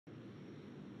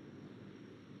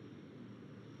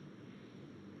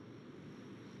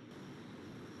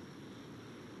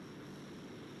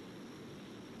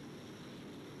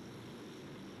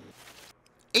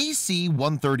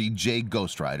AC-130J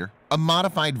Ghostrider, a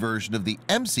modified version of the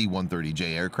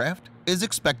MC-130J aircraft, is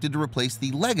expected to replace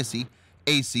the legacy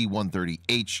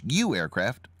AC-130HU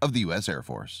aircraft of the U.S. Air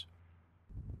Force.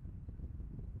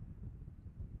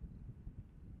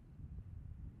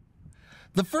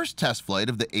 The first test flight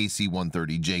of the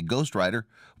AC-130J Ghostrider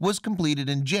was completed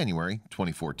in January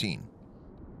 2014.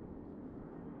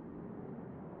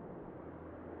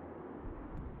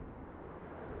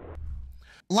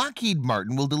 Lockheed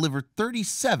Martin will deliver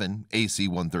 37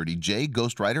 AC-130J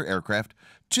Ghostrider aircraft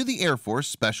to the Air Force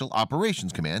Special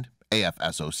Operations Command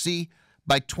 (AFSOC)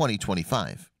 by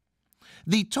 2025.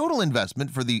 The total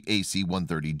investment for the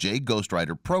AC-130J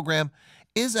Ghostrider program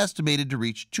is estimated to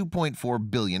reach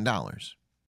 $2.4 billion.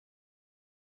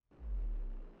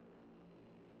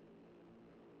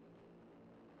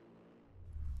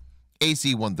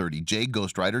 AC-130J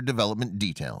Ghostrider development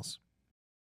details.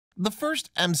 The first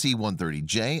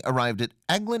MC-130J arrived at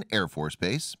Eglin Air Force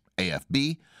Base,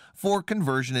 AFB, for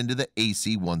conversion into the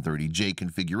AC-130J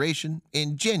configuration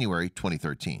in January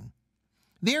 2013.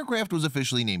 The aircraft was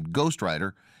officially named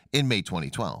Ghostrider in May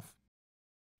 2012.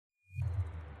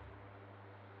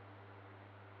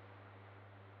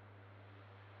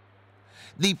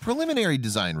 The preliminary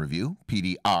design review,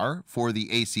 PDR, for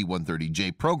the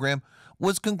AC-130J program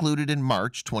was concluded in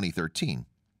March 2013.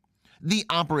 The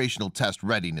Operational Test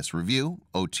Readiness Review,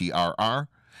 OTRR,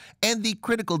 and the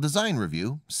Critical Design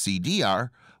Review,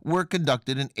 CDR, were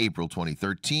conducted in April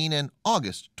 2013 and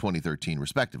August 2013,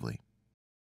 respectively.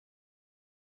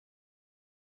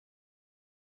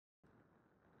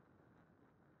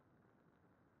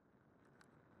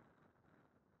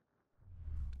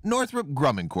 Northrop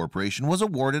Grumman Corporation was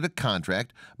awarded a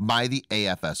contract by the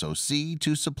AFSOC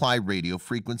to supply radio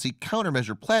frequency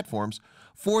countermeasure platforms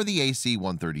for the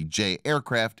AC-130J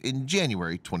aircraft in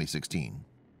January 2016.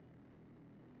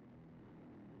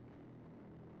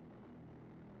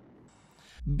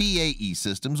 BAE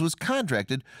Systems was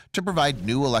contracted to provide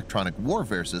new electronic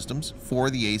warfare systems for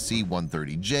the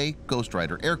AC-130J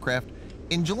Ghostrider aircraft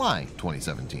in July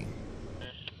 2017.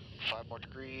 5 more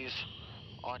degrees,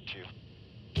 on 2.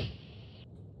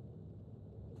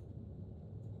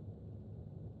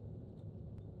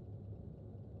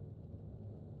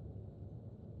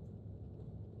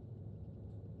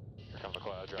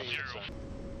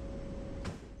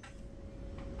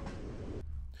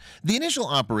 The initial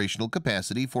operational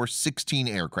capacity for 16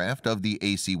 aircraft of the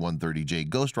AC-130J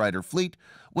Ghostrider fleet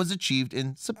was achieved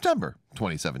in September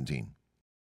 2017.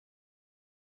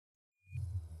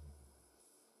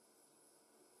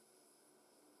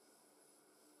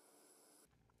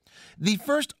 The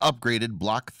first upgraded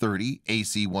Block 30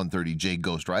 AC-130J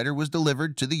Ghostrider was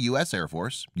delivered to the U.S. Air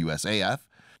Force, USAF,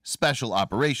 Special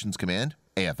Operations Command,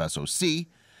 AFSOC,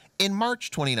 in March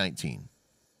 2019.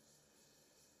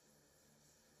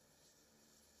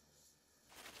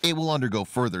 It will undergo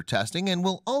further testing and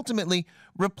will ultimately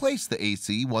replace the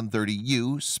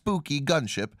AC-130U Spooky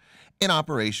gunship in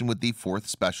operation with the 4th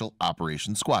Special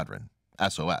Operations Squadron,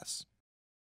 SOS.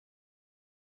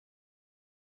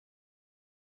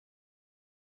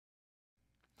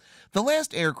 The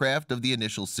last aircraft of the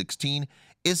initial 16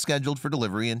 is scheduled for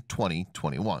delivery in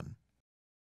 2021.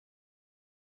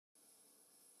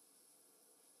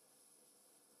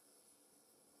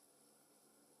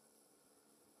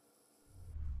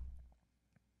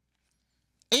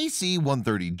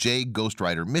 AC-130J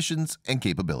Ghostrider missions and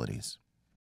capabilities.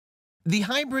 The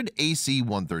hybrid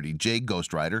AC-130J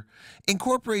Ghostrider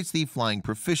incorporates the flying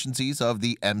proficiencies of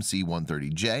the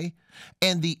MC-130J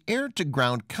and the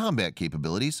air-to-ground combat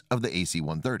capabilities of the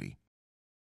AC-130.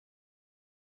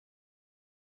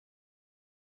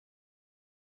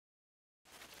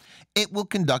 It will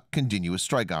conduct continuous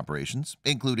strike operations,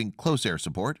 including close air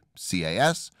support,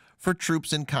 CAS, for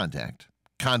troops in contact,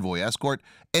 convoy escort,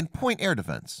 and point air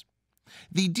defense.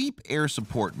 The deep air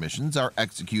support missions are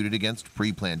executed against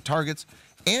pre-planned targets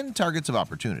and targets of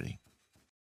opportunity.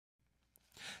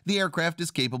 The aircraft is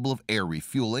capable of air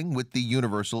refueling with the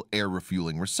Universal Air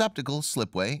Refueling Receptacle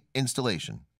Slipway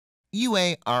Installation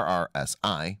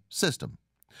UARRSI system,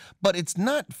 but it's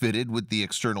not fitted with the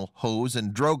external hose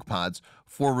and drogue pods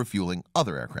for refueling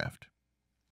other aircraft.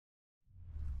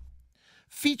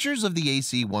 Features of the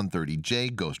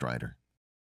AC-130J Ghostrider.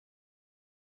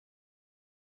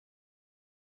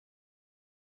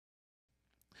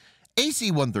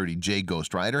 AC-130J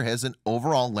Ghostrider has an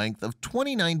overall length of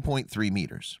 29.3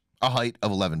 meters, a height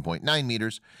of 11.9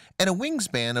 meters, and a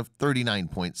wingspan of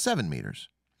 39.7 meters.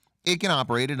 It can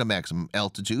operate at a maximum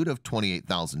altitude of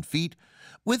 28,000 feet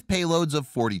with payloads of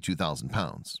 42,000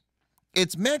 pounds.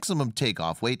 Its maximum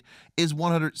takeoff weight is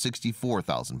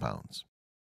 164,000 pounds.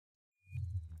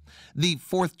 The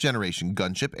fourth-generation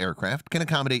gunship aircraft can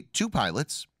accommodate 2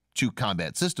 pilots, 2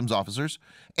 combat systems officers,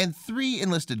 and 3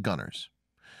 enlisted gunners.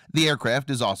 The aircraft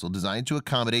is also designed to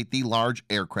accommodate the Large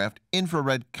Aircraft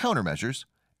Infrared Countermeasures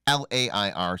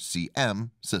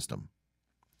 (LAIRCM) system.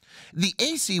 The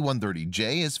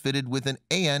AC-130J is fitted with an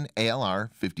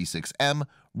AN/ALR-56M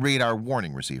radar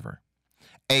warning receiver,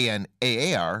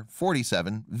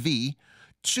 AN/AAR-47V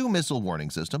 2-missile warning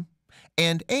system,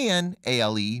 and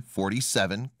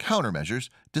AN/ALE-47 countermeasures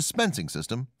dispensing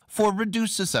system for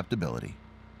reduced susceptibility.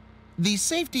 The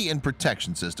safety and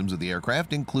protection systems of the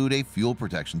aircraft include a fuel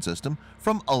protection system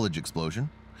from ullage explosion,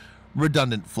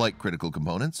 redundant flight critical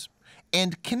components,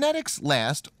 and Kinetics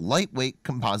Last lightweight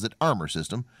composite armor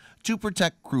system to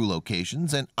protect crew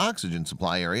locations and oxygen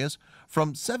supply areas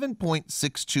from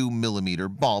 7.62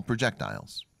 mm ball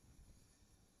projectiles.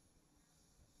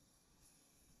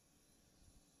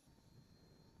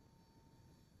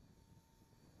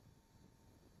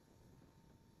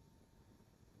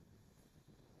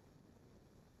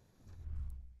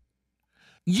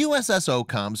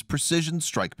 USSOCOM'S Precision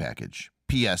Strike Package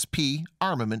 (PSP)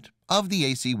 armament of the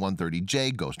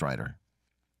AC-130J Ghostrider.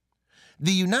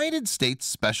 The United States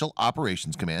Special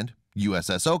Operations Command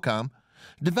 (USSOCOM)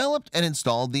 developed and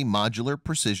installed the Modular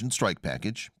Precision Strike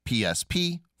Package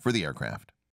 (PSP) for the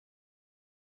aircraft.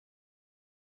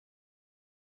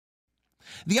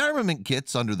 The armament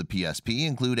kits under the PSP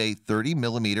include a 30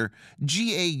 mm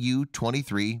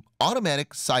GAU-23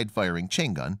 automatic side-firing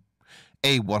chain gun,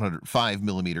 a 105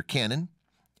 mm cannon,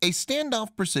 a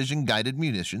standoff precision guided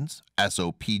munitions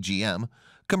 (SOPGM)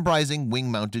 comprising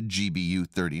wing-mounted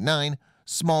GBU-39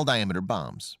 small diameter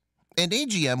bombs, and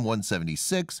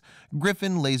AGM-176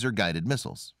 Griffin laser guided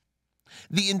missiles.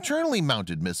 The internally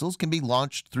mounted missiles can be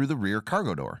launched through the rear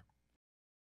cargo door.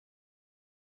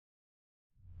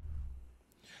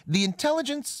 The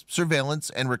intelligence, surveillance,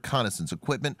 and reconnaissance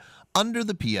equipment under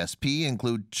the PSP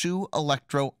include 2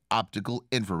 electro-optical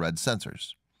infrared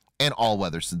sensors, an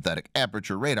all-weather synthetic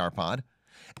aperture radar pod,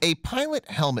 a pilot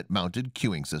helmet-mounted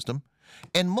cueing system,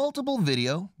 and multiple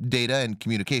video, data, and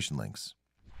communication links.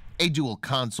 A dual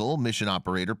console mission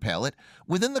operator pallet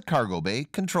within the cargo bay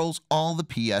controls all the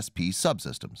PSP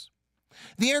subsystems.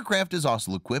 The aircraft is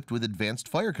also equipped with advanced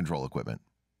fire control equipment.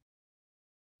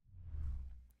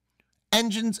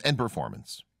 Engines and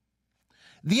performance.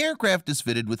 The aircraft is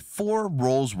fitted with 4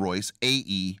 Rolls-Royce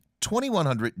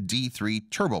AE-2100D3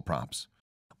 turboprops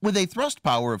with a thrust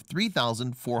power of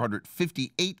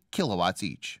 3,458 kilowatts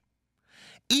each.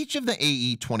 Each of the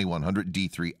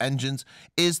AE-2100D3 engines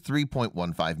is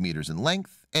 3.15 meters in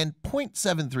length and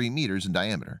 0.73 meters in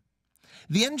diameter.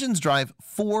 The engines drive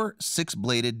 4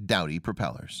 6-bladed Dowty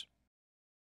propellers.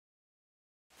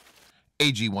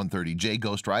 AG-130J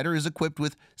Ghostrider is equipped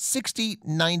with 60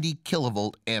 90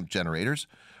 kilovolt amp generators,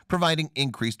 providing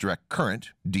increased direct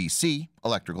current (DC)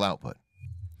 electrical output.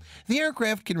 The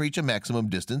aircraft can reach a maximum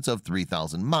distance of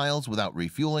 3,000 miles without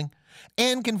refueling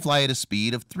and can fly at a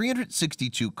speed of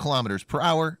 362 kilometers per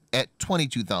hour at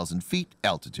 22,000 feet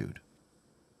altitude.